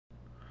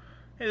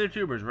Hey there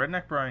tubers,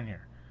 Redneck Brian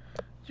here.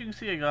 As you can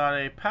see, I got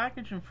a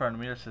package in front of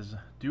me that says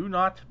do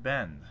not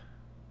bend.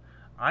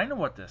 I know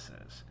what this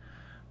is,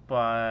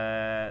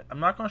 but I'm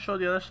not going to show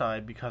the other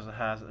side because it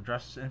has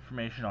address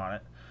information on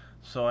it,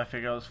 so I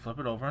figured let's flip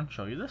it over and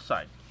show you this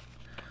side.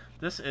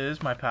 This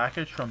is my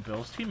package from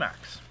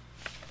ThanksBillstmaxx.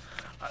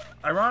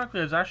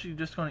 Ironically, I was actually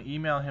just going to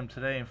email him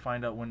today and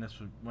find out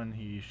when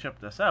he shipped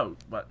this out,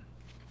 but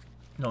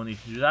no need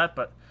to do that,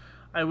 but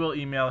I will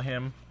email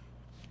him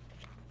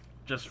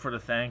just for the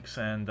thanks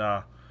and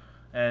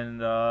thank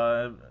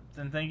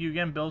you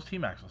again,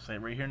 ThanksBillstmaxx. I'll say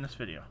it right here in this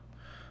video.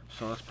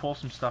 So let's pull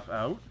some stuff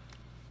out.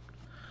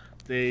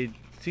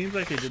 Seems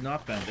like they did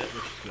not bend it,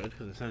 which is good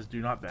because it says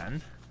do not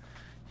bend.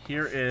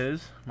 Here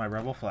is my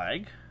rebel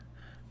flag.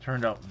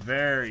 Turned out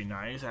very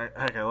nice.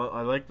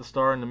 I like the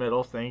star in the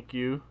middle. Thank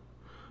you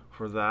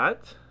for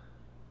that.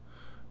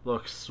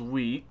 Looks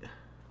sweet.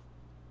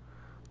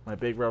 My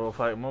big rebel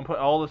flag. I'm gonna put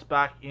all this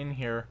back in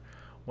here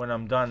when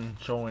I'm done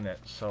showing it,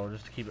 so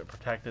just to keep it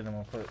protected, and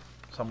we'll put it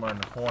somewhere in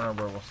the corner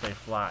where it will stay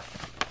flat.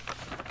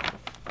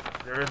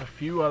 There is a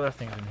few other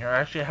things in here.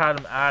 I actually had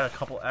them add a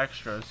couple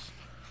extra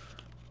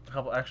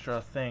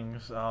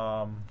things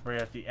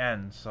right at the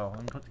end. So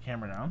let me put the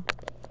camera down.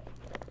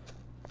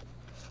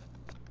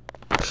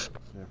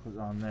 Okay, put it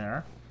on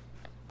there.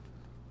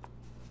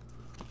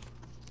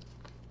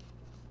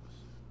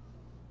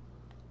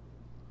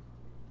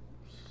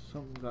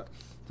 Something got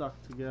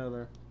stuck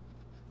together.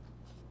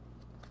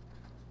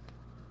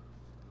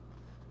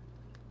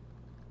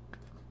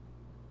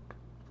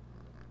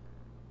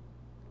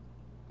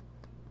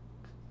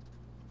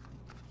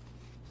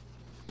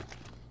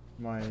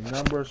 My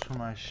numbers for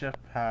my shift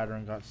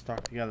pattern got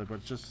stuck together,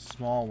 but just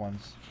small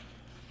ones.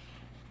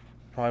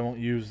 Probably won't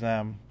use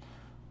them.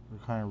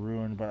 They're kind of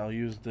ruined, but I'll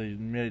use the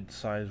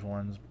mid-sized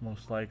ones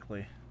most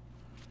likely.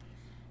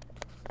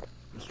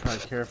 Just try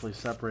to carefully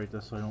separate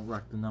this so I don't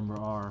wreck the number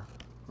R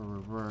for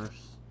reverse.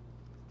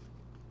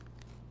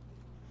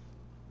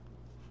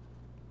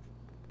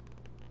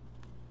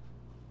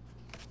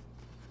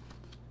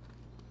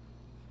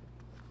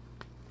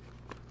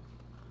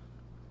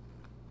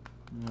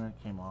 And that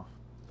came off.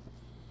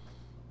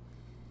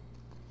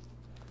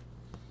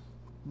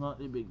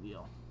 Not a big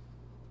deal.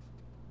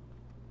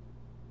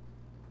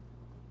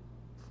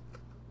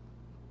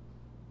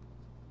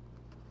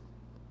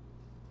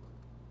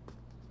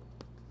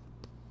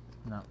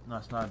 No,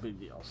 that's not a big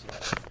deal. So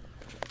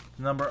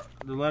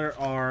the letter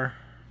R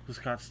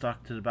just got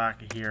stuck to the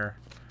back of here.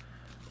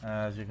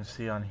 As you can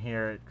see on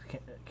here,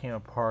 it came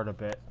apart a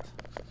bit.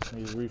 Let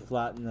me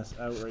re-flatten this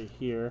out right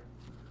here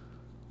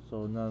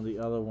so none of the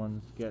other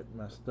ones get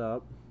messed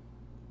up.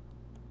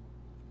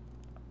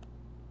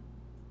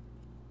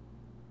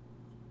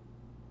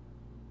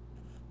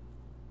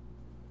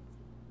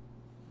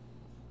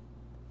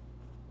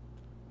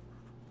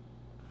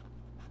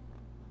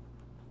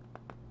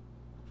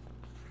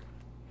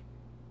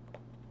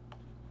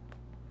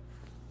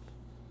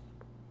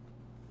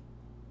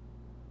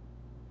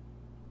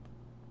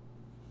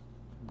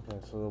 Okay,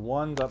 so the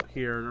ones up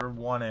here, they're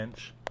 1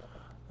 inch,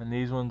 and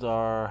these ones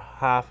are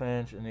 1/2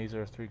 inch, and these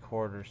are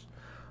 3/4.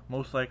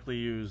 Most likely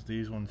use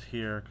these ones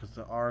here because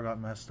the R got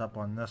messed up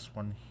on this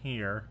one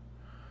here.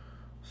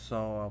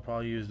 So I'll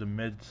probably use the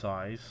mid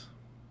size,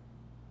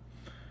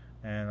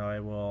 and I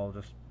will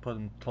just put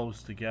them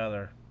close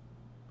together.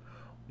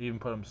 Even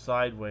put them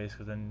sideways,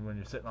 because then when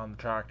you're sitting on the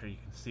tractor, you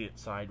can see it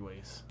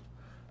sideways.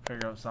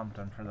 Figure out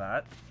something for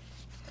that.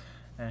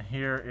 And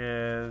here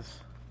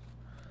is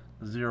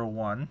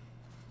 01.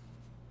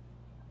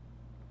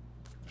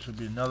 Should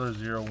be another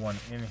 01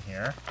 in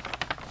here.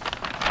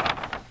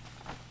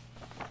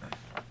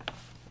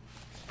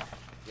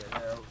 Get it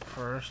out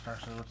first.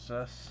 Actually, what's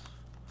this?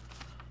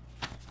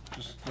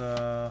 Just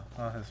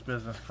his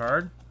business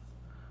card.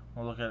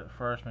 We'll look at it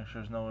first, make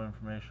sure there's no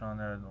information on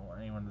there I don't want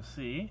anyone to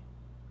see.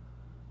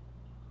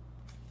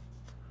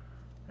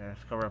 Okay,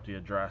 let's cover up the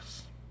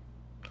address.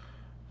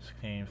 It's a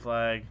Canadian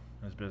flag,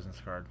 his business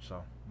card,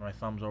 so my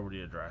thumb's over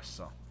the address.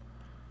 So,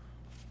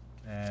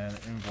 and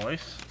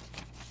invoice.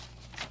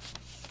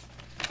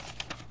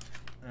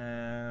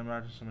 And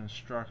imagine some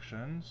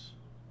instructions.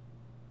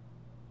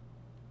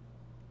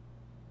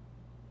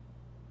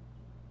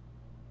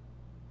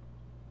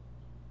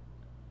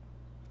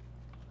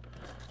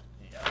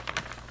 Yeah,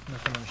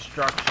 there's some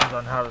instructions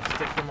on how to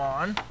stick them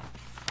on.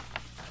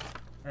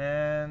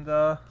 And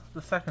the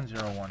second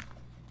 01.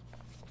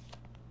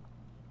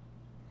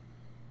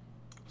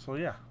 So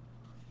yeah,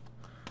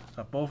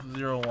 got both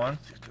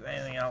 01s. If there's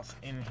anything else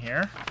in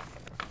here,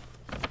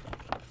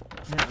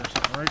 yeah, there's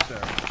something right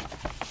there.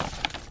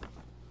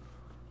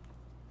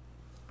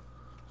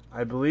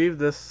 I believe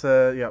this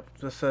yep,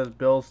 this says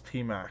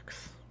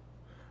ThanksBillstmaxx.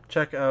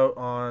 Check out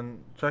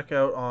on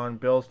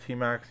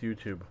ThanksBillstmaxx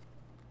YouTube.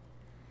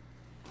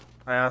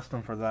 I asked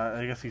him for that.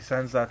 I guess he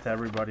sends that to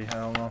everybody. I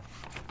don't know.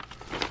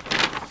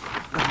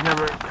 I've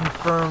never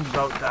confirmed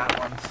about that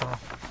one,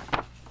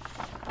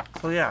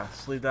 so yeah,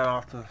 let's leave that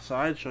off to the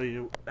side, show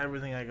you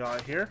everything I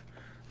got here.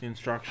 The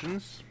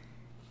instructions.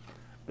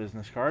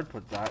 business card.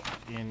 Put that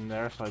in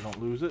there so I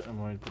don't lose it. I'm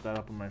going to put that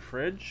up in my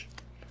fridge.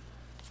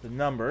 The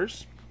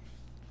numbers,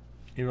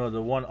 even though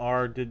the one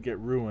R did get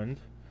ruined,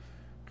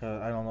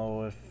 because I don't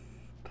know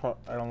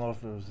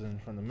if it was in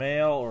from the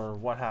mail or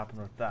what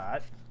happened with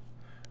that.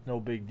 No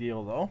big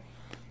deal though.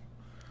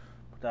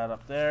 Put that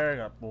up there.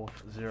 Got both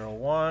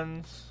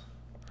 01s.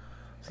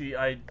 See,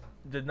 I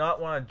did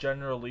not want a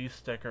general release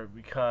sticker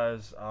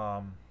because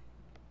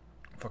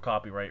for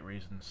copyright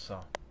reasons.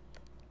 So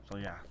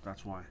yeah,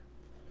 that's why.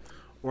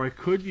 Or I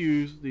could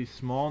use these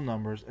small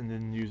numbers and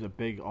then use a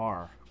big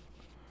R.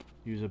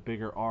 Use a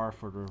bigger R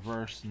for the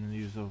reverse, and then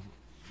use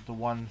the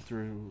 1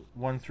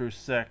 through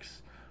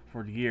 6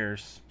 for the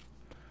years,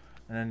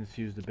 and then just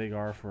use the big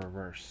R for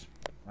reverse.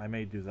 I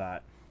may do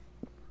that,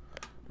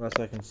 unless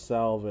I can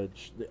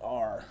salvage the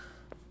R,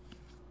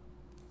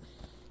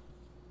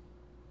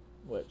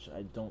 which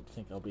I don't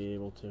think I'll be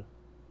able to.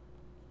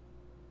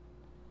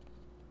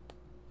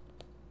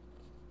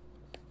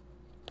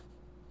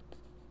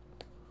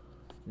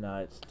 Nah,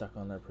 it's stuck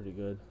on there pretty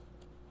good.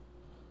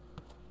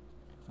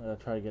 I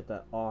gotta try to get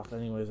that off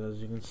anyways. As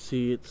you can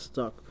see, it's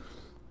stuck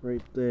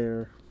right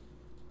there.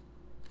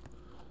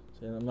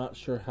 And I'm not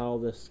sure how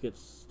this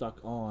gets stuck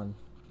on.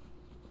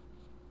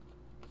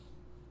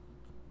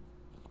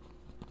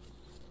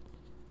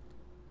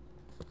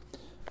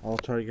 I'll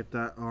try to get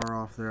that R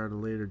off there at a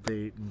later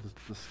date and just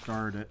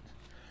discard it.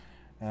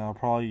 And I'll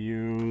probably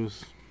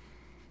use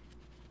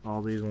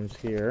all these ones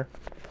here.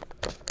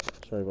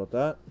 Sorry about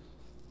that.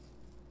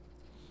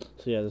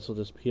 So yeah, this will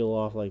just peel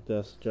off like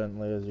this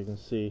gently, as you can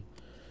see.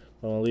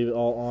 I'm going to leave it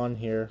all on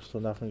here so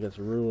nothing gets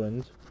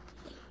ruined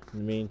in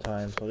the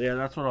meantime. So yeah,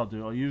 that's what I'll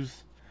do. I'll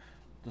use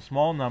the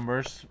small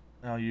numbers,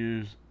 and I'll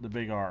use the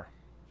big R.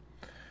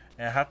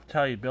 And I have to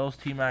tell you,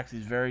 ThanksBillstmaxx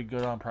is very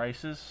good on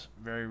prices,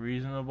 very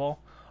reasonable.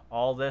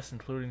 All this,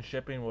 including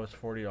shipping, was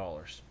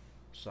 $40.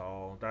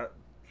 So that's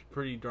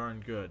pretty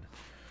darn good.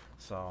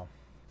 So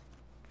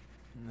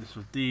this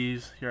with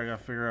these here, I gotta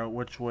figure out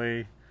which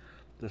way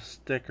the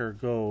sticker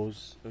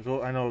goes.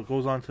 I know it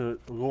goes onto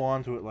it. It'll go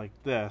onto it like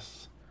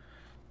this.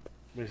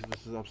 Basically,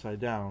 this is upside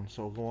down,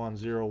 so it'll go on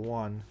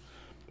 01.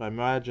 But I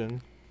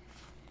imagine,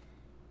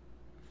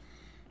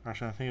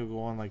 actually, I think it'll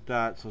go on like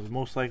that. So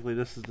most likely,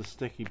 this is the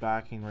sticky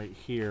backing right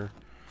here.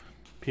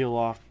 Peel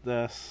off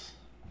this.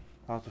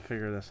 I'll have to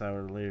figure this out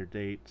at a later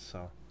date.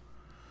 So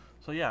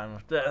yeah, and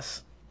with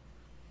this,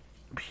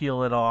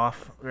 peel it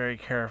off very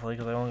carefully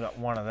because I only got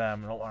one of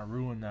them. I don't want to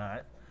ruin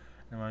that.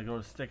 And when I go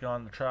to stick it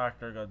on the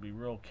tractor, I got to be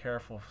real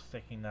careful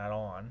sticking that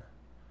on.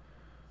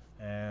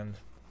 And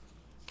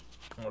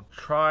I'll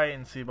try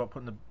and see about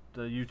putting the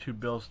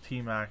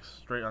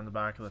ThanksBillstmaxx straight on the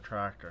back of the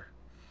tractor.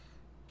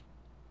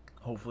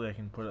 Hopefully I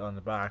can put it on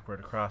the back where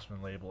the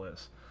Craftsman label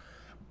is.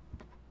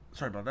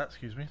 Sorry about that,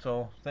 excuse me.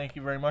 So thank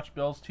you very much,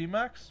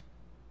 ThanksBillstmaxx.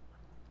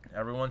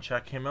 Everyone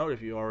check him out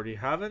if you already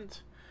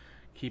haven't.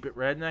 Keep it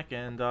redneck,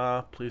 and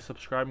please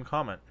subscribe and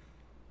comment.